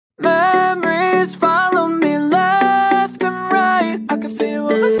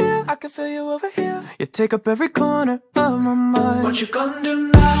feel you over here. You take up every corner of my mind. What you gonna do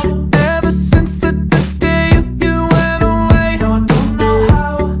now? Ever since the day you went away, no, I don't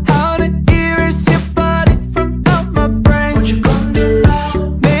know how to erase your body from out my brain. What you gonna do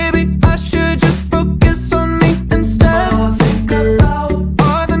now? Maybe I should just focus on me instead. All I think about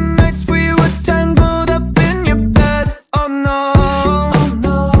are the nights we were tangled up in your bed. Oh no, oh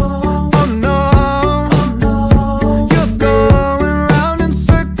no, oh no, oh no. you're going round in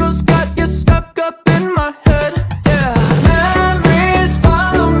circles, got you stuck up in my head. Yeah, memories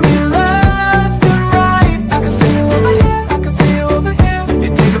follow me left and right. I can feel you over here, I can feel you over here. You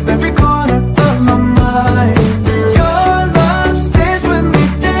take up every corner of my mind. Your love stays with me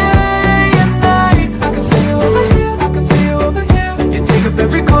day and night. I can feel you over here, I can feel you over here. You take up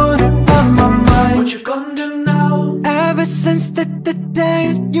every corner of my mind. What you gonna do now? Ever since the day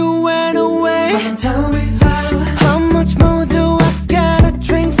you went away, Someone tell me how much more do I gotta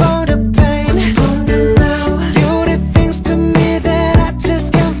drink for the pain? what you gonna do now? You did things to me that I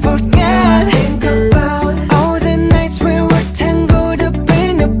just can't forget. Think about All the nights we were tangled up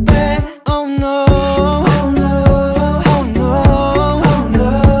in your bed. Oh no, oh no, oh no, oh no.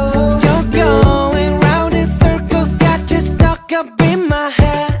 you're going round in circles, got you stuck up in my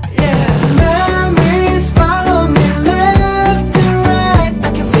head. Yeah, memories follow me left and right. I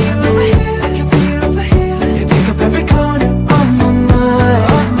can feel you over here, I can feel you over here. You take up every corner of my mind.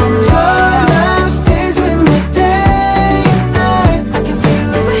 Your love stays with me day and night. I can feel you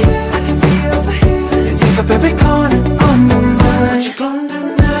over here, I can feel you over here. You take up every corner of my mind. What you gonna do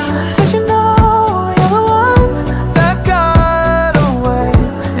now? Did you know you're the one that got away?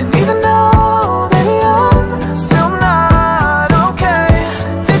 And even though, baby, I'm still not okay.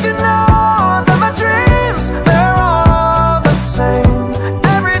 Did you know that my dreams, they're all the same?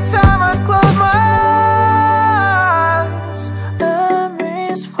 Every time I close my eyes,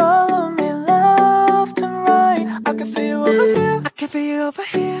 memories follow me left and right. I can feel you over here, I can feel you over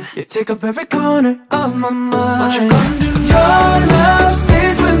here. You take up every corner of my mind. What you gonna do now? Your love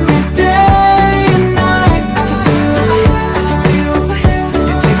stays with me day and night. I can feel you over here, I can feel you over here.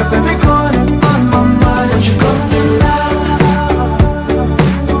 You take up every corner of my mind. What you gonna do now?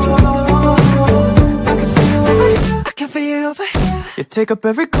 I can feel you over here, I can feel you over here. You take up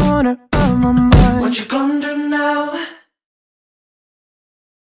every corner of my mind. What you gonna do now?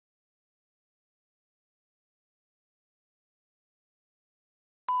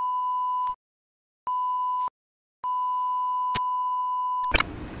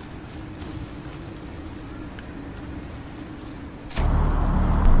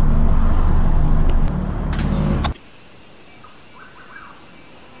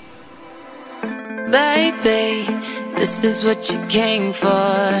 Baby, this is what you came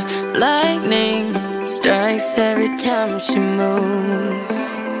for. Lightning strikes every time she moves,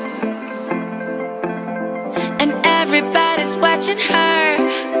 and everybody's watching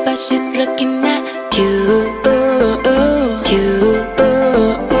her, but she's looking at you, you, you.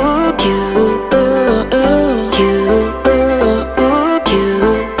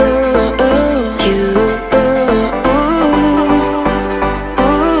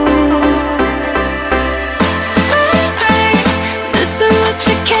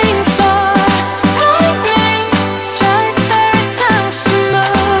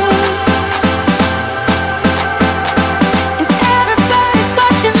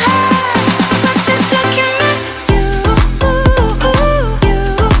 Looking at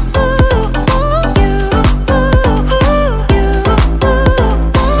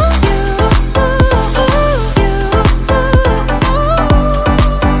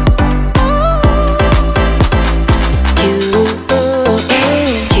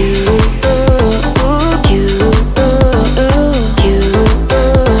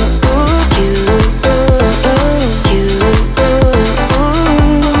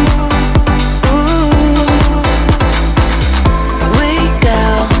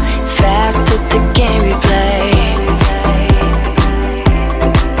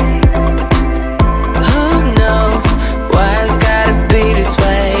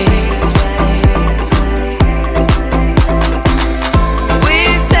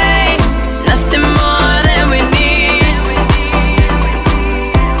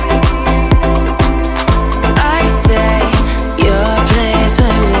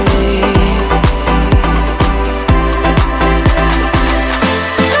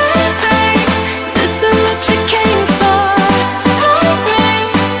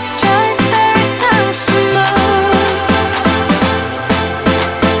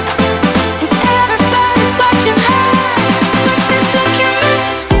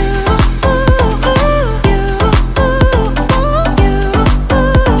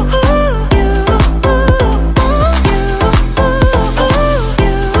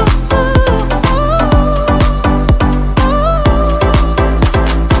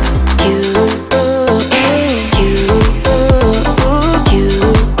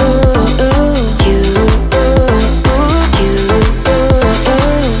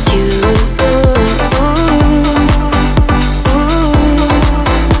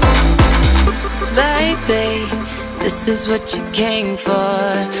is what you came for.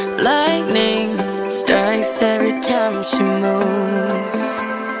 Lightning strikes every time she moves.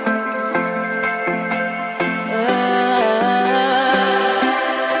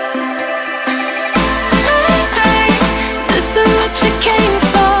 This is what you came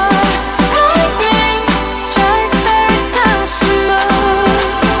for. Lightning strikes every time she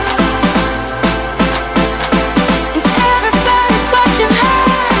moves. And everybody's watching her.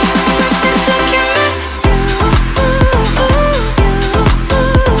 She's looking at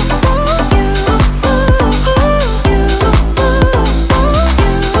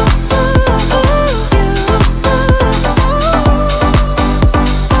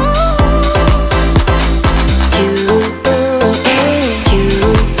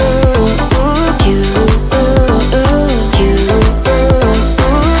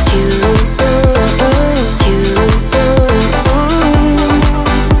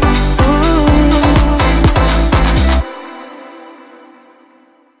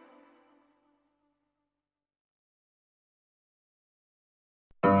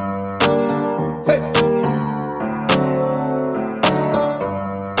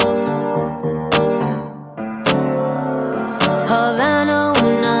Havana,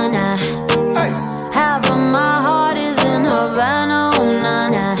 ooh, nah, nah. Half of my heart is in Havana, ooh, nah,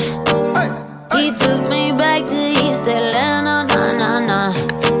 nah. He took me back to East Atlanta, nah, nah, nah.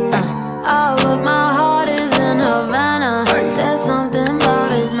 All of my heart is in Havana. There's something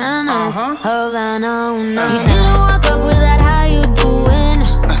about his manners. Havana, ooh, nah. He didn't walk up with that, how you doing?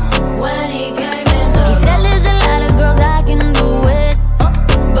 When he came in, he said there's a lot of girls I can do it,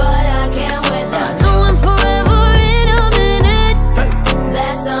 but I can't with them. Doing forever in a minute.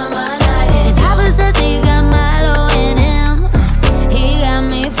 That's on my night. And Tyler says he got Milo in him. He got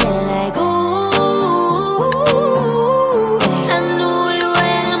me feeling like ooh. I knew it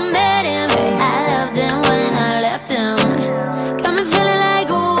when I met him. I loved him when I left him. Got me feeling like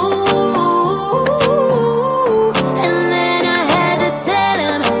ooh. And then I had to tell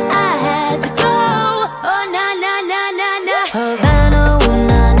him I had to go. Oh na na na na na. Havana, ooh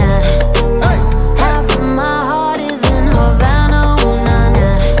na na. Half of my heart is in Havana, ooh na na.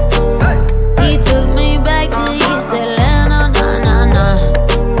 He took me back to East Atlanta, nah nah nah.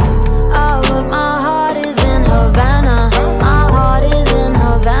 All of my heart is in Havana. My heart is in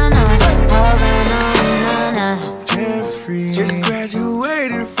Havana, Havana, nah nah. Just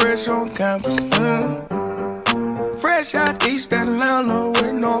graduated fresh on campus. Fresh out East Atlanta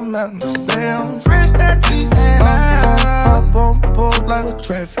with no mountains. Damn, fresh out East Atlanta. Up on board like a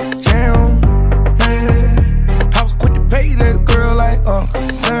traffic jam. Yeah. I was quick to pay that girl like Uncle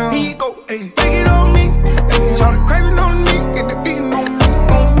Sam. Here you go, ayy, take it on me. Shawty craving on me, get the beating on me,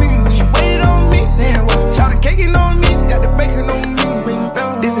 on me. She waited on me, damn. Shawty caking on me, got the bacon on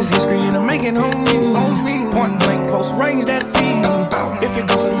me. This is history and I'm making on me, on me. Point blank, close range, that feed. If it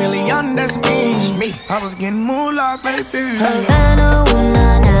goes a million, that's me. I was getting moolah, baby. Havana, ooh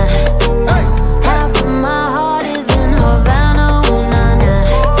na na.